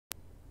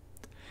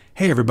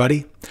Hey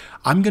everybody,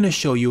 I'm going to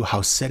show you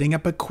how setting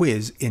up a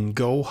quiz in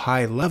Go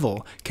High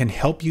Level can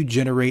help you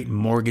generate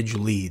mortgage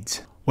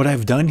leads. What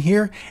I've done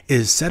here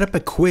is set up a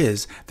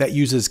quiz that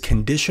uses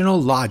conditional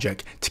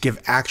logic to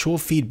give actual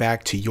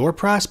feedback to your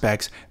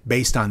prospects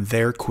based on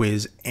their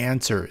quiz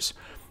answers.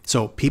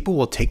 So people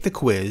will take the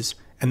quiz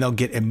and they'll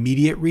get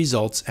immediate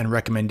results and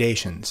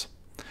recommendations.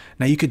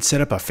 Now you could set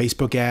up a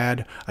Facebook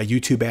ad, a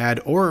YouTube ad,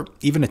 or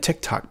even a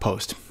TikTok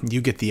post. You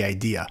get the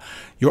idea.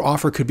 Your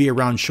offer could be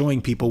around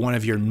showing people one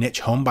of your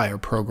niche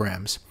homebuyer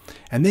programs.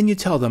 And then you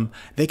tell them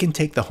they can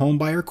take the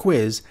homebuyer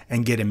quiz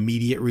and get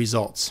immediate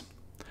results.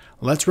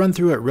 Let's run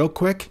through it real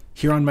quick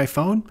here on my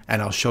phone and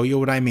I'll show you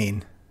what I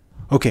mean.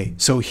 Okay,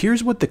 so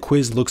here's what the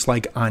quiz looks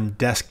like on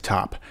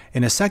desktop.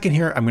 In a second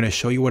here, I'm going to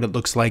show you what it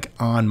looks like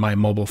on my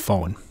mobile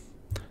phone.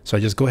 So I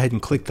just go ahead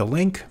and click the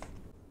link.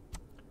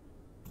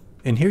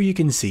 And here you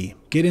can see,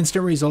 get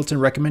instant results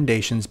and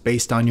recommendations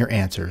based on your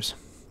answers.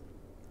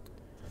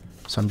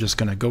 So I'm just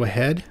going to go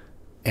ahead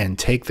and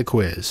take the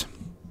quiz.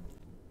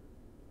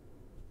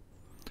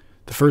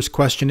 The first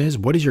question is,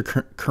 what is your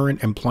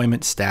current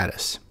employment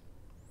status?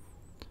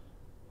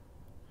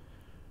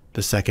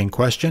 The second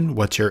question,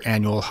 what's your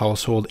annual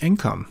household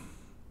income?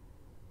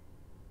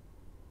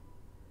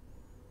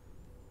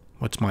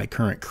 What's my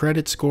current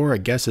credit score? I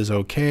guess is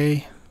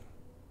okay.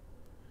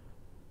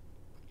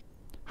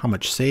 How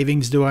much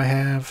savings do I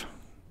have?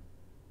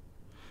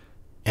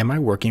 Am I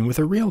working with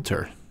a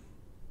realtor?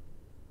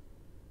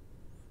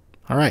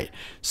 All right,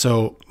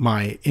 so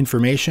my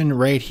information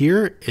right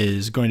here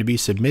is going to be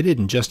submitted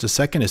in just a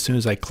second as soon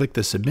as I click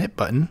the submit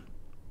button.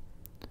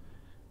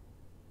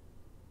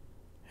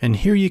 And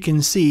here you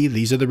can see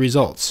these are the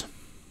results.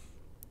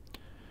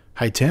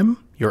 Hi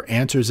Tim, your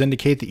answers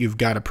indicate that you've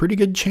got a pretty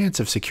good chance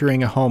of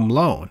securing a home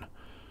loan.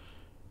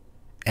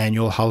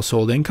 Annual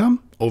household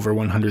income over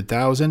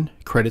 100,000,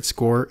 credit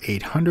score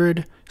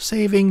 800,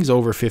 savings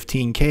over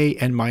 15K,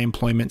 and my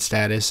employment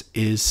status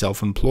is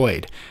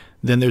self-employed.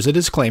 Then there's a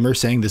disclaimer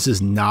saying this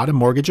is not a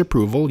mortgage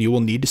approval. You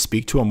will need to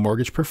speak to a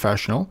mortgage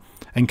professional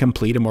and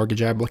complete a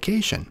mortgage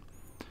application.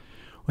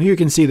 Well, here you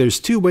can see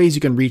there's two ways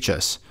you can reach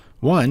us.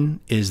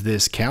 One is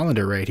this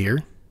calendar right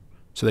here,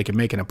 so they can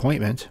make an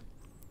appointment.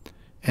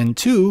 And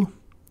two,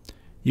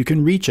 you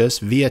can reach us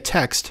via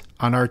text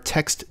on our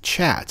text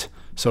chat.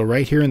 So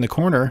right here in the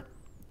corner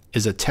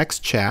is a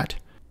text chat,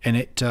 and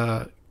it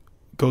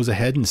goes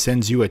ahead and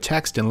sends you a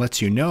text and lets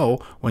you know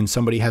when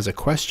somebody has a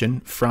question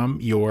from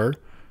your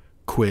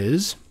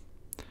quiz.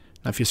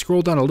 Now, if you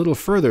scroll down a little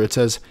further, it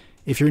says,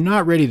 if you're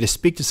not ready to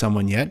speak to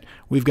someone yet,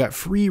 we've got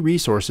free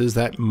resources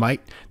that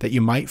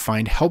you might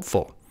find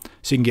helpful.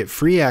 So you can get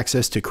free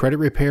access to credit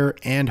repair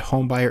and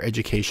homebuyer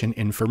education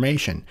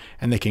information,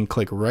 and they can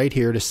click right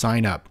here to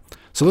sign up.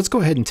 So let's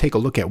go ahead and take a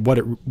look at what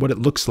it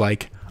looks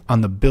like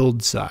on the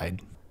build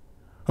side.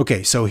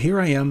 Okay, so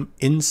here I am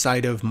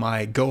inside of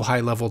my Go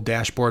High Level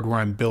dashboard where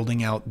I'm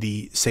building out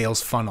the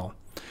sales funnel.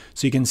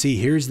 So you can see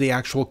here's the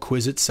actual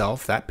quiz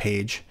itself, that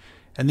page,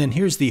 and then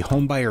here's the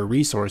homebuyer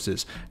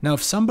resources. Now,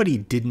 if somebody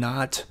did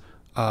not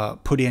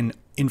put in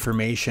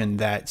information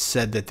that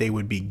said that they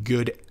would be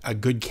a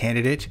good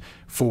candidate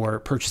for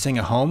purchasing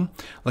a home,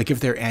 like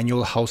if their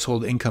annual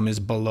household income is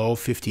below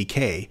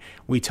 50K,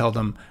 we tell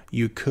them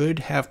you could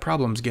have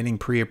problems getting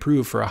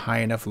pre-approved for a high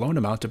enough loan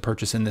amount to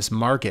purchase in this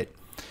market.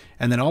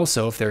 And then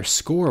also, if their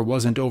score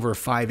wasn't over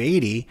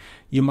 580,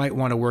 you might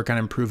want to work on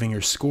improving your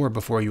score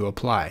before you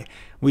apply.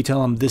 We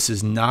tell them this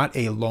is not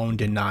a loan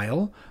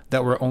denial,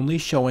 that we're only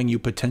showing you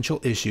potential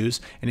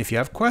issues, and if you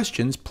have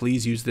questions,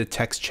 please use the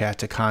text chat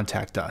to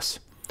contact us.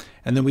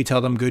 And then we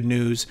tell them good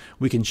news,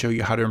 we can show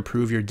you how to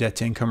improve your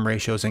debt-to-income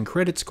ratios and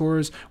credit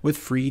scores with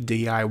free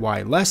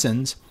DIY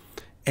lessons,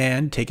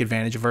 and take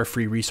advantage of our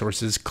free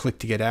resources. Click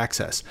to get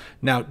access.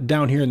 Now,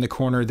 down here in the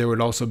corner, there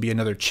would also be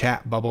another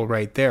chat bubble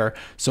right there.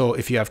 So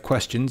if you have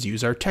questions,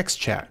 use our text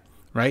chat,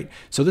 right?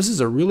 So this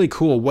is a really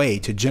cool way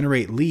to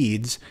generate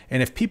leads.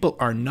 And if people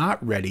are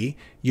not ready,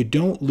 you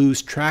don't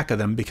lose track of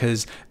them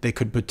because they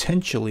could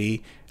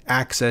potentially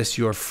access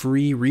your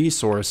free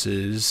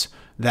resources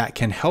that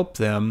can help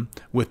them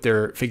with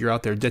figure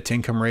out their debt to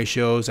income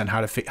ratios and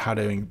how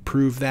to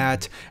improve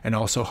that, and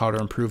also how to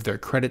improve their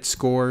credit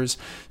scores.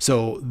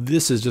 So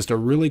this is just a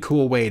really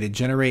cool way to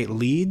generate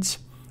leads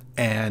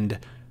and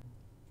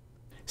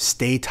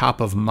stay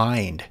top of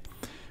mind,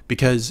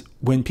 because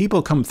when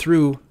people come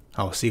through,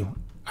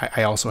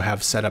 I also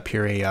have set up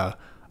here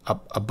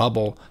a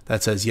bubble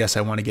that says, yes,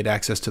 I want to get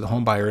access to the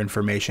homebuyer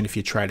information if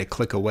you try to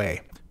click away.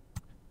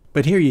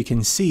 But here you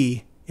can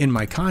see in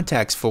my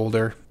contacts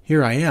folder,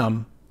 here I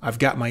am. I've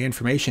got my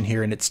information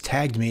here and it's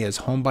tagged me as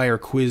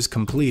homebuyer quiz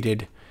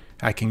completed.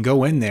 I can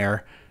go in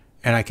there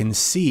and I can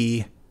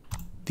see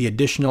the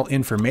additional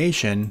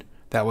information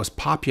that was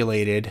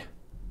populated.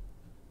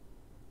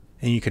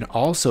 And you can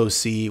also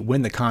see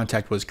when the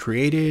contact was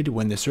created,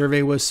 when the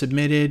survey was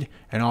submitted,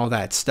 and all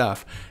that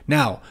stuff.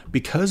 Now,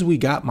 because we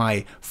got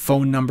my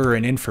phone number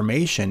and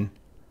information,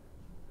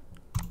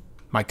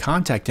 my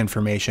contact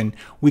information,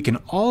 we can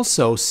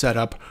also set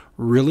up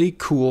really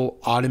cool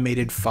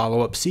automated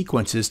follow-up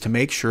sequences to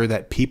make sure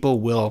that people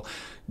will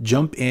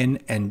jump in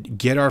and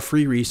get our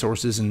free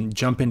resources and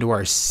jump into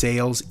our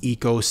sales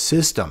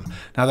ecosystem.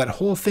 Now that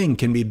whole thing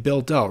can be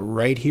built out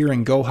right here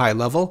in Go High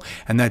Level,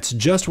 and that's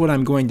just what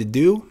I'm going to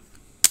do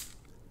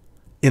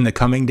in the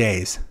coming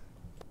days.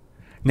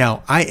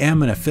 Now, I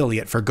am an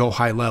affiliate for Go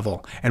High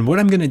Level, and what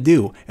I'm going to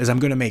do is I'm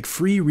going to make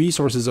free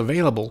resources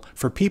available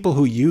for people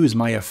who use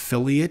my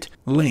affiliate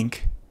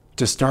link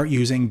to start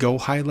using Go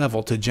High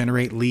Level to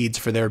generate leads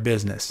for their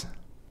business.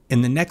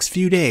 In the next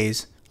few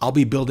days, I'll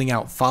be building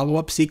out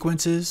follow-up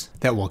sequences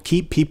that will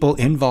keep people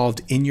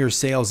involved in your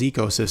sales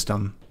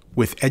ecosystem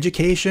with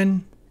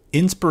education,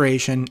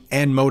 inspiration,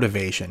 and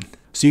motivation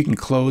so you can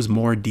close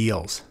more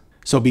deals.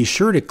 So be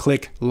sure to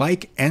click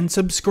like and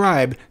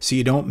subscribe so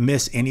you don't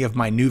miss any of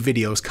my new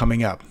videos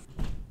coming up.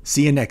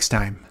 See you next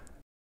time.